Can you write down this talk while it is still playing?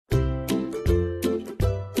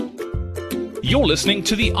You're listening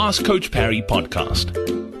to the Ask Coach Parry podcast.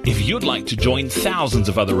 If you'd like to join thousands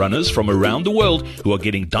of other runners from around the world who are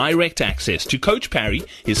getting direct access to Coach Parry,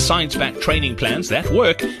 his science-backed training plans that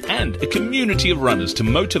work, and a community of runners to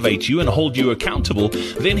motivate you and hold you accountable,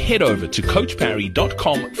 then head over to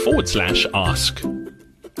coachparry.com/ask.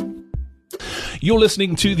 You're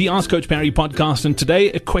listening to the Ask Coach Parry podcast, and today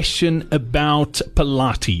a question about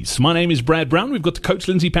Pilates. My name is Brad Brown. We've got the coach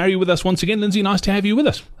Lindsay Parry with us once again. Lindsay, nice to have you with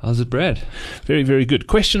us. How's it, Brad? Very, very good.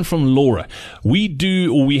 Question from Laura.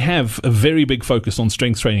 We have a very big focus on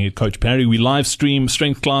strength training at Coach Parry. We live stream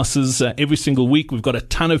strength classes every single week. We've got a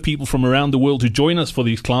ton of people from around the world who join us for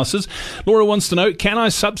these classes. Laura wants to know, can I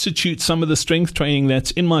substitute some of the strength training that's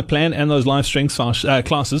in my plan and those live strength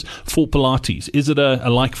classes for Pilates? Is it a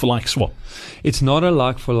like-for-like swap? It's not a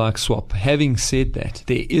like-for-like swap. Having said that,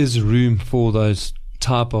 there is room for those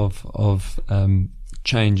type of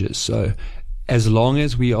changes. So as long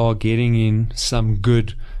as we are getting in some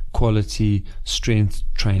good quality strength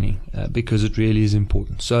training, because it really is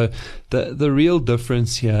important. So the real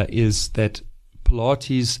difference here is that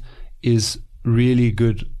Pilates is really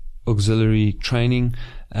good auxiliary training.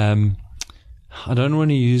 I don't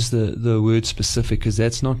want to use the word specific because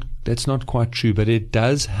that's not quite true, but it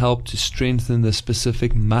does help to strengthen the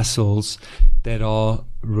specific muscles that are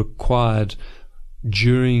required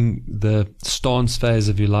during the stance phase,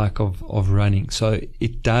 if you like, of running. So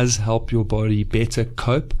it does help your body better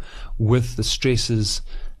cope with the stresses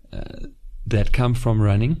that come from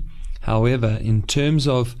running. However, in terms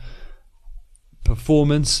of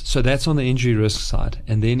performance, so that's on the injury risk side,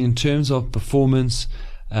 and then in terms of performance,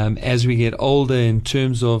 as we get older, in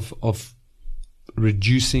terms of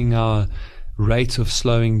reducing our rate of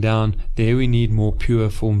slowing down, there we need more pure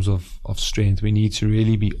forms of strength. We need to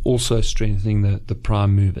really be also strengthening the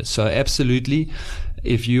prime movers. So absolutely,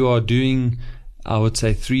 if you are doing, I would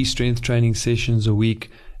say, 3 strength training sessions a week,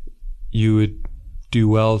 you would do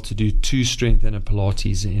well to do 2 strength and a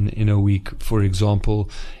Pilates in a week. For example,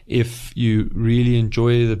 if you really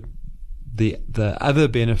enjoy the other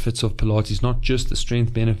benefits of Pilates, not just the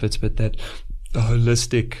strength benefits, but the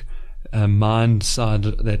holistic mind side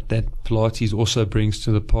that Pilates also brings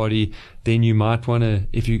to the party, then you might want to,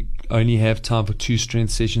 if you only have time for 2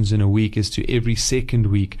 strength sessions in a week, is to every second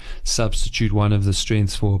week substitute one of the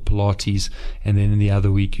strengths for Pilates, and then in the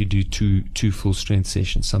other week you do two full strength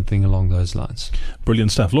sessions, something along those lines.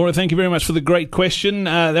 Brilliant stuff. Laura, thank you very much for the great question.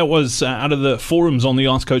 That was out of the forums on the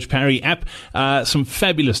Ask Coach Parry app. Some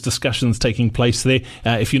fabulous discussions taking place there.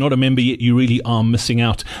 If you're not a member yet, you really are missing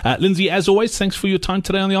out. Lindsay, as always, thanks for your time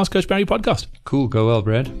today on the Ask Coach Parry podcast. Cool. Go well,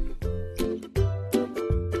 Brad.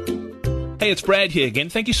 Hey, it's Brad here again.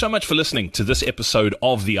 Thank you so much for listening to this episode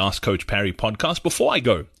of the Ask Coach Parry podcast. Before I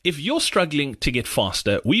go, if you're struggling to get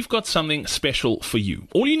faster, we've got something special for you.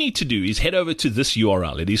 All you need to do is head over to this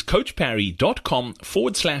URL. It is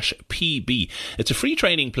coachparry.com/PB. It's a free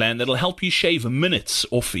training plan that'll help you shave minutes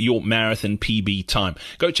off your marathon PB time.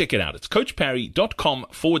 Go check it out. It's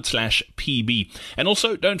coachparry.com/PB. And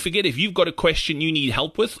also, don't forget, if you've got a question you need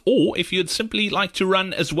help with, or if you'd simply like to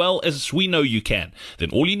run as well as we know you can, then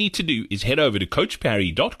all you need to do is head over to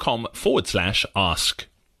coachparry.com/ask.